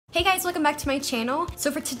Hey guys, welcome back to my channel.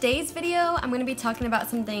 So for today's video, I'm going to be talking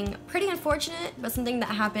about something pretty unfortunate, but something that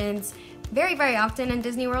happens very often in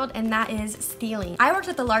Disney World, and that is stealing. I worked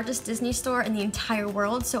at the largest Disney store in the entire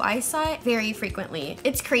world, so I saw it very frequently.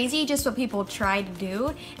 It's crazy just what people try to do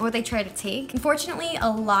and what they try to take. Unfortunately, a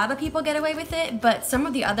lot of people get away with it, but some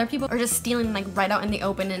of the other people are just stealing like right out in the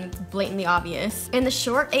open and it's blatantly obvious. In the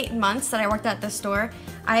short 8 months that I worked at the store,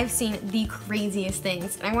 I've seen the craziest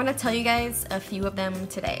things, and I want to tell you guys a few of them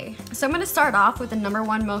today. So I'm going to start off with the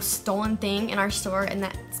 #1 most stolen thing in our store, and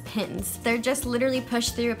that's pins. They're just literally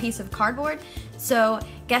pushed through a piece of cardboard, so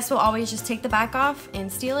guests will always just take the back off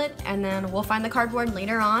and steal it, and then we'll find the cardboard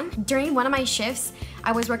later on. During one of my shifts,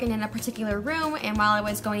 I was working in a particular room, and while I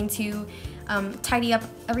was going to tidy up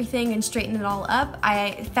everything and straighten it all up,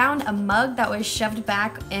 I found a mug that was shoved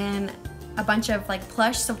back in a bunch of like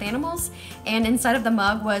plush stuffed animals, and inside of the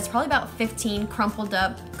mug was probably about 15 crumpled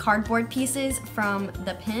up cardboard pieces from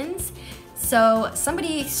the pins. So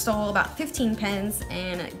somebody stole about 15 pins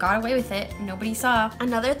and got away with it. Nobody saw.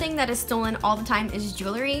 Another thing that is stolen all the time is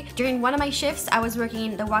jewelry. During one of my shifts, I was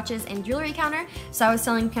working the watches and jewelry counter, so I was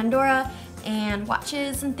selling Pandora and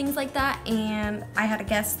watches and things like that, and I had a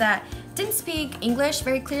guest that didn't speak English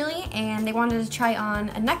very clearly, and they wanted to try on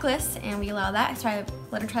a necklace, and we allowed that, so I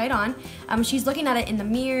let her try it on. She's looking at it in the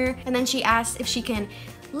mirror, and then she asked if she can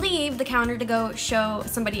leave the counter to go show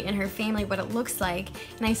somebody in her family what it looks like,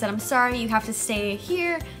 and I said, I'm sorry, you have to stay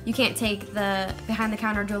here. You can't take the behind the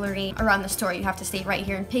counter jewelry around the store. You have to stay right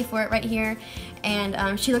here and pay for it right here.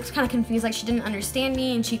 And she looked kind of confused, like she didn't understand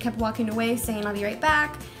me, and she kept walking away saying, I'll be right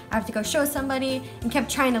back, I have to go show somebody, and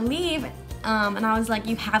kept trying to leave. And I was like,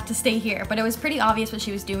 you have to stay here. But it was pretty obvious what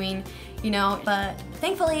she was doing, you know. But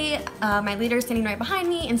thankfully, my leader is standing right behind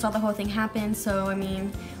me and saw the whole thing happen. So, I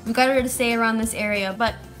mean, we got her to stay around this area.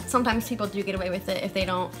 But sometimes people do get away with it if they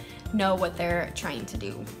don't know what they're trying to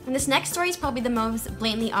do. And this next story is probably the most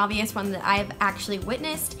blatantly obvious one that I've actually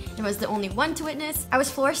witnessed. It was the only one to witness. I was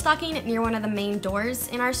floor stocking near one of the main doors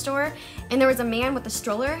in our store, and there was a man with a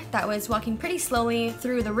stroller that was walking pretty slowly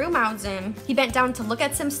through the room I was in. He bent down to look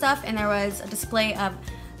at some stuff, and there was a display of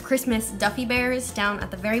Christmas Duffy bears down at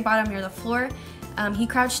the very bottom near the floor. He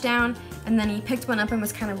crouched down, and then he picked one up and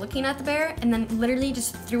was kind of looking at the bear, and then literally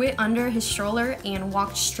just threw it under his stroller and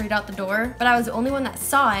walked straight out the door. But I was the only one that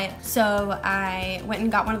saw it, so I went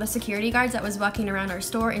and got one of the security guards that was walking around our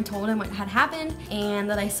store and told him what had happened, and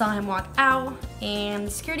that I saw him walk out, and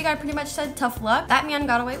the security guard pretty much said, tough luck. That man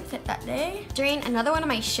got away with it that day. During another one of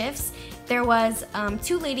my shifts, there was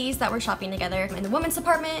 2 ladies that were shopping together. In the women's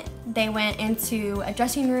department, they went into a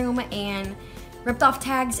dressing room and ripped off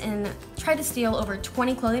tags and tried to steal over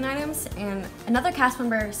 20 clothing items, and another cast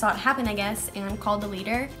member saw it happen, I guess, and called the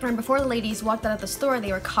leader. And before the ladies walked out of the store,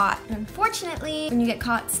 they were caught. And unfortunately, when you get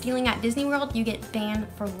caught stealing at Disney World, you get banned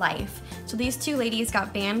for life. So these 2 ladies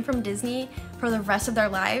got banned from Disney for the rest of their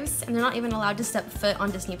lives, and they're not even allowed to step foot on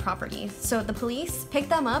Disney property. So the police picked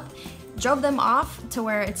them up, drove them off to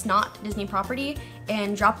where it's not Disney property,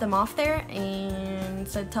 and dropped them off there and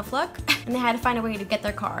said tough luck, and they had to find a way to get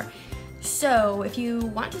their car. So if you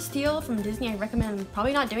want to steal from Disney, I recommend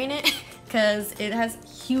probably not doing it because it has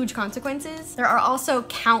huge consequences. There are also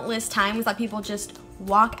countless times that people just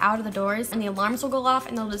walk out of the doors and the alarms will go off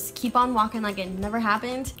and they'll just keep on walking like it never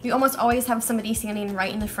happened. You almost always have somebody standing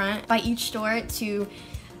right in the front by each store to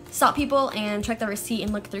stop people and check the receipt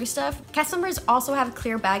and look through stuff. Cast members also have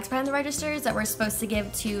clear bags behind the registers that we're supposed to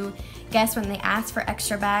give to guests when they ask for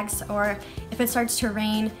extra bags, or if it starts to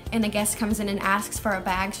rain and a guest comes in and asks for a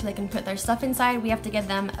bag so they can put their stuff inside, we have to give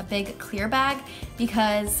them a big clear bag,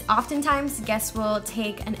 because oftentimes guests will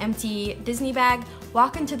take an empty Disney bag,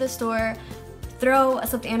 walk into the store, throw a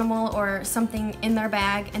stuffed animal or something in their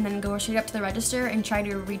bag, and then go straight up to the register and try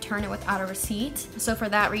to return it without a receipt. So for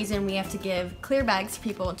that reason, we have to give clear bags to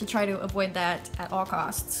people to try to avoid that at all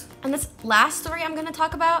costs. And this last story I'm gonna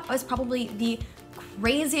talk about was probably the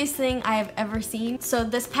craziest thing I have ever seen. So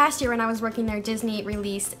this past year when I was working there, Disney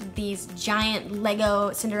released these giant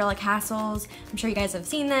Lego Cinderella castles. I'm sure you guys have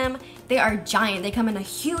seen them. They are giant. They come in a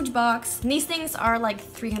huge box, and these things are like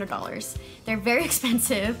 $300. They're very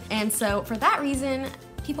expensive, and so for that reason,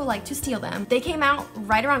 people like to steal them. They came out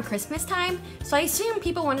right around Christmas time, so I assume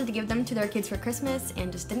people wanted to give them to their kids for Christmas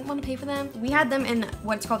and just didn't want to pay for them. We had them in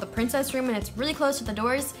what's called the princess room, and it's really close to the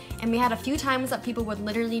doors, and we had a few times that people would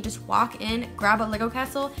literally just walk in, grab a Lego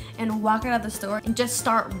castle, and walk out of the store and just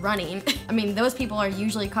start running. I mean, those people are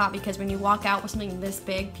usually caught because when you walk out with something this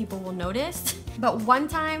big, people will notice. But one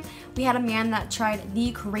time, we had a man that tried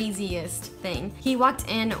the craziest thing. He walked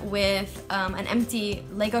in with an empty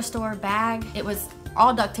Lego store bag. It was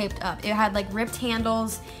all duct taped up. It had like ripped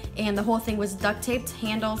handles and the whole thing was duct taped.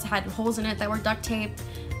 Handles had holes in it that were duct taped.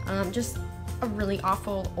 Just a really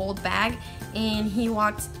awful old bag. And he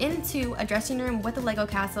walked into a dressing room with a Lego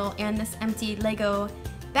castle and this empty Lego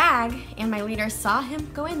bag, and my leader saw him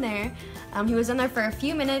go in there. He was in there for a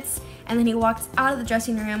few minutes and then he walked out of the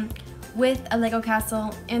dressing room with a Lego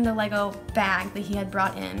castle and the Lego bag that he had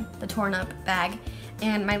brought in, the torn up bag.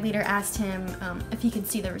 And my leader asked him if he could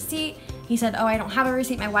see the receipt. He said, "Oh, I don't have a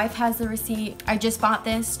receipt, my wife has the receipt. I just bought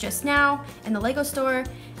this just now in the Lego store."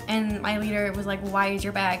 And my leader was like, "Why is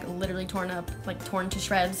your bag literally torn up, like torn to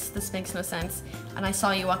shreds? This makes no sense. And I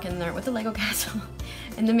saw you walk in there with the Lego castle."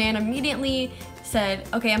 And the man immediately said,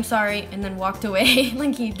 "Okay, I'm sorry," and then walked away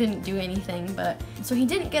like he didn't do anything. But so he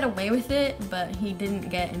didn't get away with it, but he didn't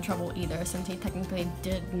get in trouble either since he technically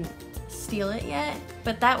didn't steal it yet.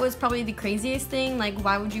 But that was probably the craziest thing. Like,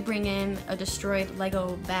 why would you bring in a destroyed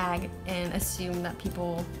Lego bag and assume that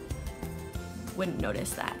people wouldn't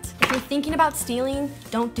notice that? If you're thinking about stealing,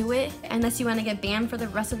 don't do it unless you want to get banned for the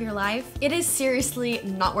rest of your life. It is seriously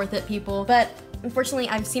not worth it, people. But unfortunately,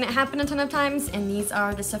 I've seen it happen a ton of times, and these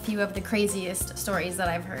are just a few of the craziest stories that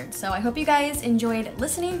I've heard. So I hope you guys enjoyed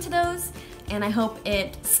listening to those, and I hope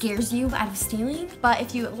it scares you out of stealing. But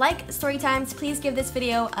if you like story times, please give this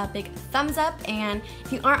video a big thumbs up, and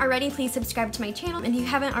if you aren't already, please subscribe to my channel. And if you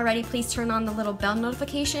haven't already, please turn on the little bell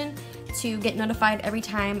notification to get notified every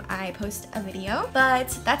time I post a video. But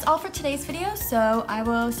that's all for today's video, so I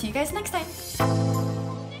will see you guys next time.